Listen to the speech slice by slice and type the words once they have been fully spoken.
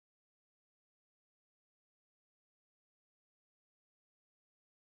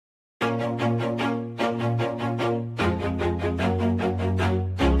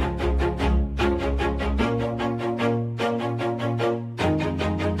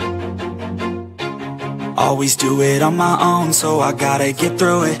Always do it on my own, so I gotta get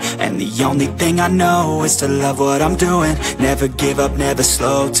through it. And the only thing I know is to love what I'm doing. Never give up, never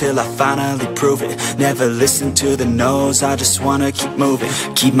slow, till I finally prove it. Never listen to the no's, I just wanna keep moving.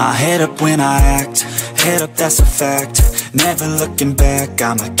 Keep my head up when I act, head up, that's a fact. Never looking back,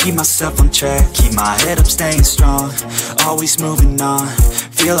 I'ma keep myself on track. Keep my head up, staying strong, always moving on.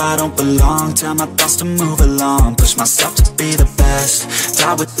 Feel I don't belong, tell my thoughts to move along. Push myself to be the best,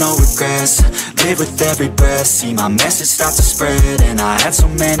 die with no regrets. Live with every breath, see my message start to spread. And I had so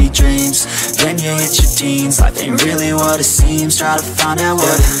many dreams, then you hit your teens. Life ain't really what it seems, try to find out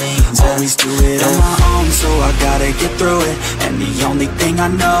what it means. Always do it on my own, so I gotta get through it. And the only thing I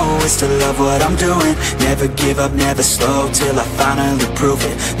know is to love what I'm doing. Never give up, never slow, till I finally prove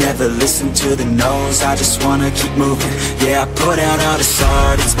it. Never listen to the no's, I just wanna keep moving. Yeah, I put out all this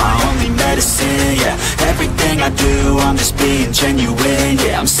art, it's my only medicine. Yeah, everything I do, I'm just being genuine.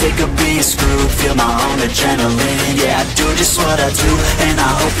 Yeah, I'm sick of being screwed, feel my own adrenaline. Yeah, I do just what I do, and I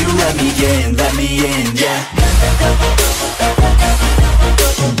hope you let me in, yeah.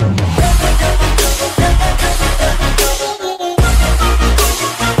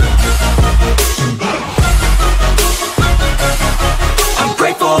 I'm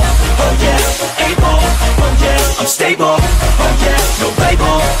grateful, oh yeah, able, oh yeah, I'm stable, oh yeah, no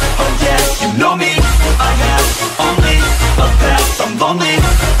label, oh yeah, you know me, I have only a path, I'm lonely,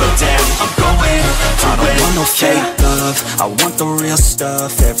 but damn, I'm going to win. I don't want no fake love, I want the real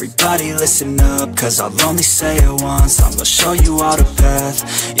stuff. Everybody listen up, cause I'll only say it once. I'm gonna show you all the path,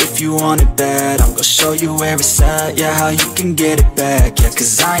 if you want it bad. I'm gonna show you where it's at, yeah, how you can get it back. Yeah,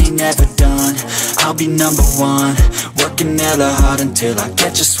 cause I ain't never done, I'll be number one. Working hella hard until I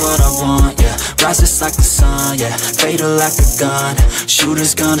get just what I want, yeah. Rises like the sun, yeah, fatal like a gun.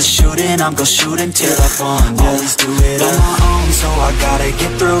 Shooters gonna shoot and I'm gonna shoot until I won, yeah. Always do it on my own, so I gotta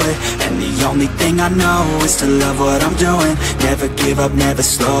get through it. And the only thing I know is to love what I'm doing. Never give up, never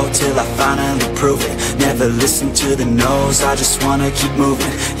slow, till I finally prove it. Never listen to the no's, I just wanna keep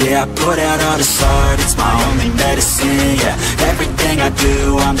moving. Yeah, I put out all this art, it's my only medicine. Yeah, everything I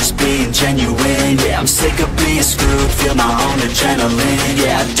do, I'm just being genuine. Yeah, I'm sick of being screwed, feel my own adrenaline.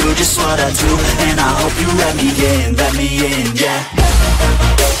 Yeah, I do just what I do, and I hope you let me in, yeah.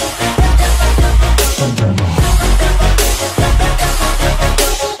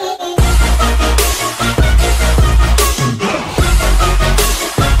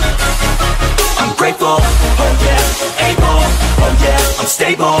 I'm grateful, oh yeah, able, oh yeah, I'm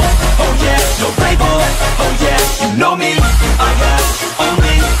stable, oh yeah, no label, oh yeah, you know me, I have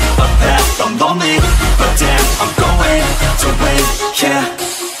only a path, I'm lonely, but damn, I'm going to win, yeah.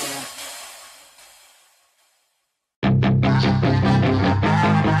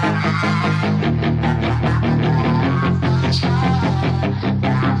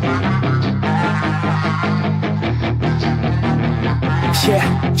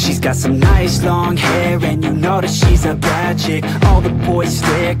 Yeah, she's got some nice long hair, and you know that she's a bad chick. All the boys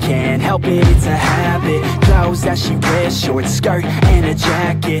stare, can't help it, it's a habit. Clothes that she wears, short skirt and a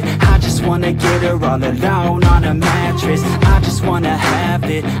jacket. I just wanna get her all alone on a mattress. I just wanna have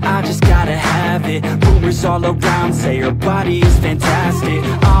it, I just gotta have it. Rumors all around say her body is fantastic.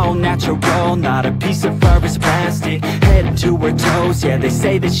 All natural, not a piece of fur is plastic. Head to her toes, yeah, they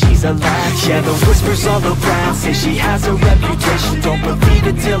say that she's a latch. Yeah, the whispers all around say she has a reputation. Don't believe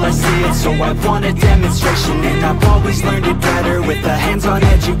it till I see it, so I want a demonstration. And I've always learned it better with a hands-on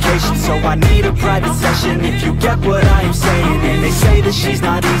education. So I need a private session if you get what I am saying. And they say that she's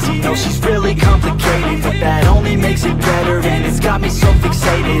not easy, no, she's really complicated. But that only makes it better, and it's got me so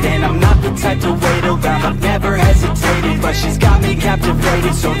fixated. And I'm not the type to wait around, I've never hesitated. But she's got me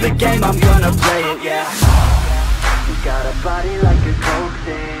captivated, so the game, I'm gonna play it, yeah. She got a body like a coke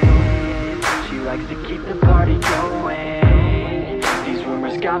thing, she likes to keep the party going. These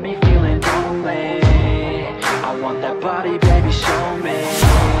rumors got me feeling lonely, I want that body, baby, show me.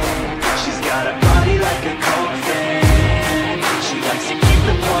 She's got a body like a coke thing, she likes to keep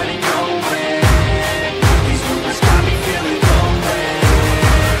the party going. These rumors got me feeling lonely,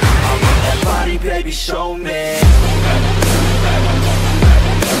 I want that body, baby, show me.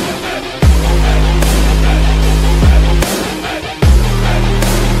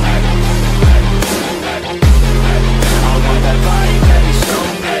 That body, baby,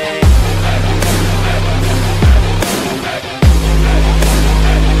 show me.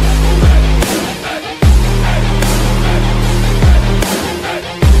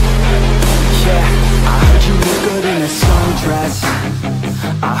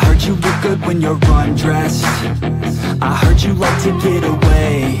 good when you're undressed. I heard you like to get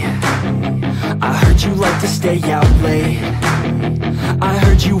away. I heard you like to stay out late. I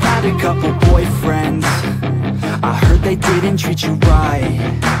heard you had a couple boyfriends. I heard they didn't treat you right.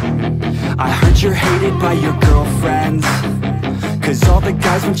 I heard you're hated by your girlfriends, 'cause all the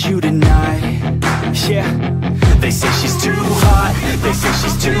guys want you tonight. Yeah. They say she's too hot, they say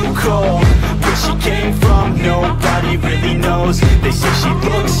she's too cold. Where she came from, nobody really knows. They say she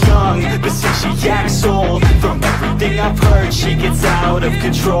looks young, but say she acts old. From everything I've heard, she gets out of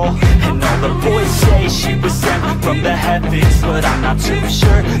control. And all the boys say she was sent from the heavens, but I'm not too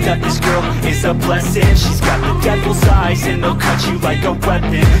sure that this girl is a blessing. She's got the devil's eyes and they'll cut you like a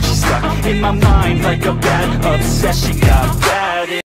weapon. She's stuck in my mind like a bad obsession. Got bad